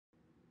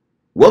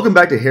Welcome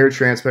back to Hair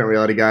Transplant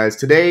Reality, guys.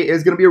 Today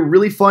is going to be a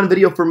really fun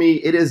video for me.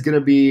 It is going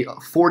to be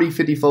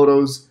 40-50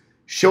 photos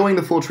showing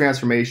the full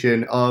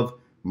transformation of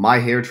my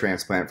hair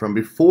transplant from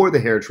before the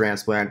hair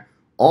transplant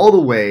all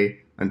the way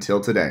until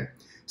today.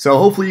 So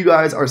hopefully you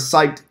guys are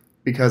psyched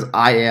because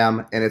I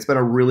am, and it's been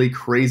a really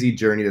crazy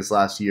journey this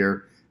last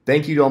year.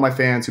 Thank you to all my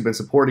fans who've been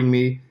supporting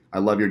me. I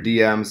love your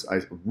DMs.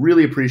 I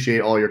really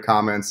appreciate all your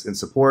comments and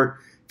support.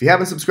 If you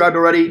haven't subscribed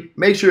already,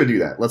 make sure to do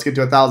that. Let's get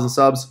to 1,000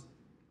 subs.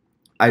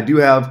 I do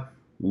have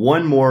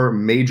one more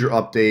major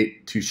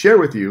update to share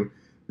with you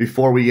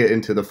before we get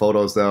into the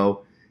photos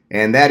though,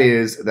 and that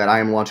is that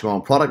I am launching my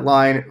own product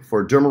line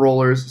for derma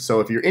rollers. So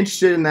if you're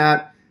interested in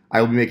that,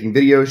 I will be making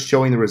videos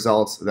showing the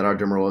results that our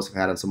derma rollers have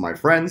had on some of my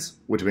friends,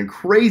 which have been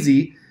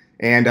crazy,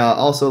 and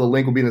also the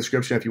link will be in the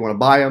description if you want to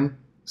buy them,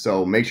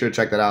 so make sure to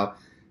check that out.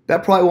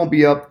 That probably won't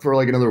be up for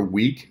like another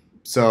week,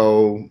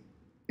 so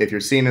if you're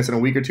seeing this in a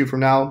week or two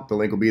from now, the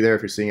link will be there.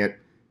 If you're seeing it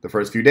the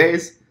first few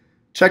days,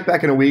 check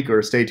back in a week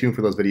or stay tuned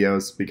for those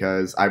videos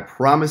because I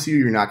promise you,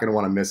 you're not going to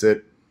want to miss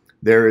it.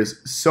 There is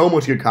so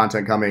much good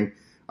content coming.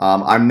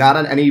 I'm not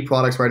on any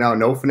products right now.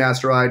 No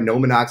finasteride, no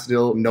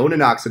minoxidil, no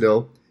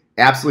minoxidil,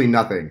 absolutely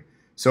nothing.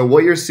 So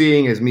what you're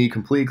seeing is me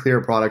completely clear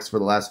products for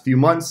the last few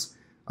months,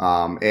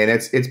 and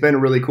it's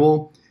been really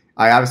cool.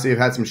 I obviously have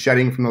had some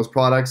shedding from those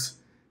products,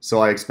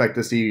 so I expect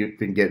to see if it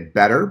can get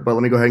better. But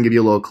let me go ahead and give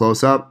you a little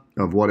close-up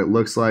of what it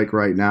looks like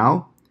right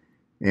now.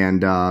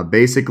 And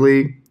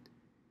basically,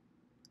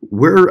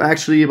 we're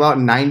actually about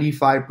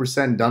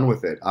 95% done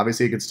with it.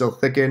 Obviously, it could still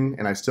thicken,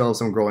 and I still have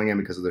some growing in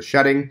because of the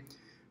shedding.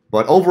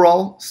 But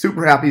overall,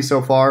 super happy so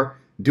far.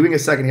 Doing a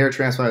second hair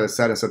transplant, as I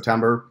said, in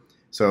September.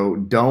 So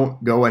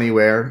don't go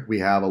anywhere. We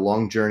have a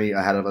long journey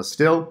ahead of us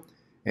still.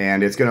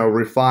 And it's going to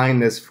refine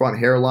this front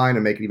hairline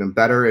and make it even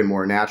better and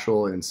more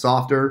natural and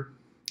softer.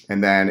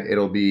 And then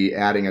it'll be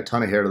adding a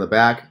ton of hair to the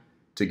back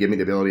to give me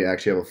the ability to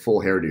actually have a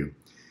full hairdo.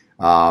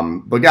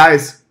 But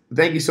guys,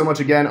 thank you so much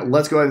again.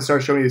 Let's go ahead and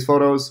start showing you these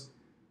photos.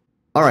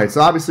 Alright,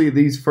 so obviously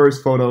these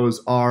first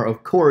photos are,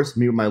 of course,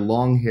 me with my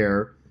long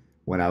hair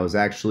when I was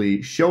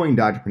actually showing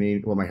Dr.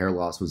 Panine what my hair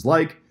loss was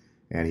like,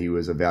 and he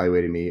was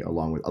evaluating me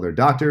along with other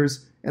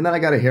doctors, and then I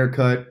got a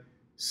haircut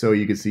so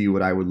you could see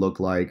what I would look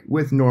like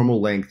with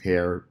normal length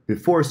hair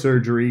before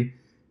surgery,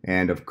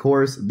 and of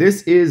course,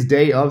 this is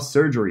day of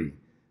surgery.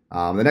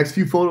 The next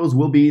few photos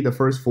will be the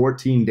first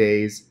 14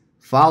 days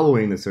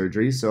following the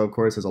surgery, so of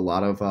course there's a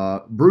lot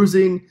of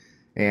bruising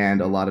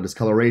and a lot of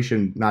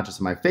discoloration, not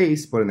just in my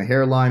face, but in the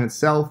hairline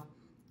itself.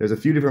 There's a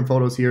few different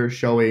photos here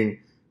showing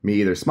me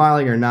either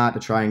smiling or not to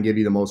try and give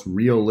you the most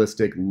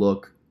realistic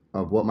look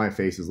of what my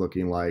face is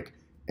looking like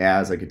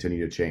as I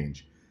continue to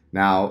change.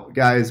 Now,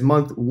 guys,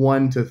 month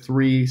 1 to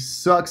 3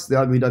 sucks. The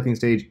ugly duckling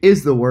stage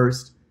is the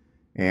worst,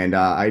 and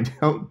I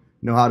don't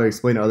know how to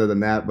explain it other than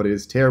that, but it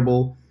is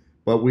terrible.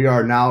 But we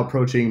are now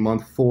approaching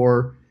month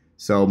 4.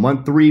 So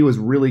month 3 was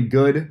really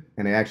good,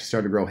 and I actually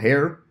started to grow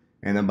hair.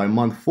 And then by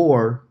month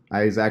 4,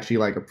 I was actually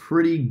like a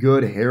pretty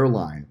good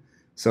hairline.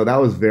 So that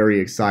was very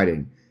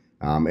exciting.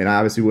 And I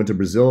obviously went to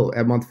Brazil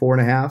at month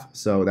 4.5.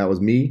 So that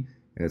was me.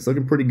 And it's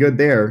looking pretty good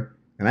there.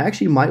 And I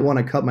actually might want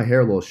to cut my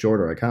hair a little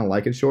shorter. I kind of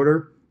like it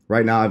shorter.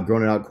 Right now I've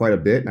grown it out quite a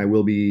bit. And I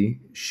will be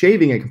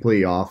shaving it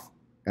completely off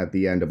at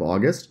the end of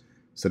August.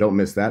 So don't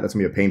miss that. That's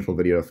going to be a painful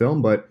video to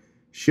film. But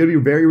should be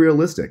very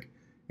realistic.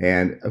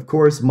 And of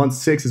course, month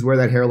 6 is where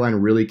that hairline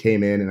really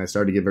came in. And I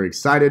started to get very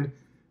excited.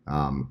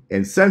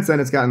 And since then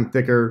it's gotten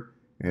thicker.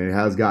 And it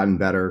has gotten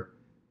better,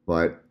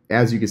 but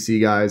as you can see,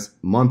 guys,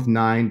 month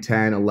 9,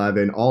 10,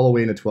 11, all the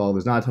way into 12,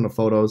 there's not a ton of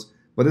photos,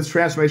 but this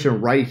transformation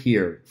right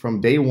here,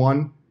 from day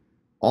 1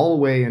 all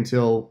the way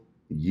until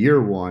year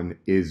 1,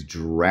 is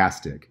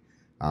drastic.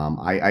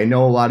 I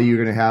know a lot of you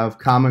are going to have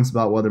comments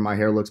about whether my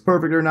hair looks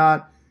perfect or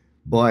not,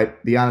 but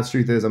the honest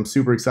truth is I'm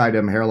super excited to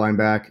have my hairline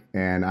back,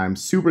 and I'm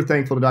super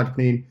thankful to Dr.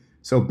 Panine,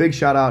 so big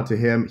shout out to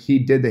him. He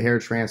did the hair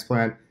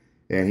transplant,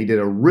 and he did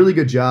a really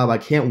good job. I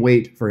can't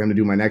wait for him to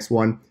do my next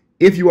one.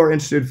 If you are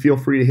interested, feel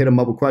free to hit him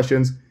up with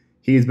questions.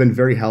 He's been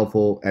very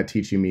helpful at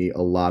teaching me a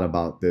lot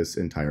about this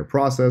entire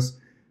process.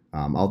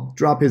 I'll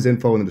drop his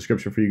info in the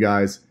description for you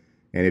guys.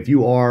 And if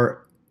you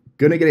are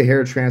going to get a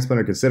hair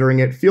transplant or considering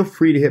it, feel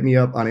free to hit me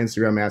up on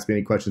Instagram and ask me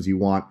any questions you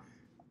want.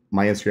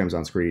 My Instagram's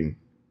on screen.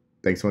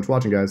 Thanks so much for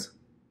watching, guys.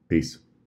 Peace.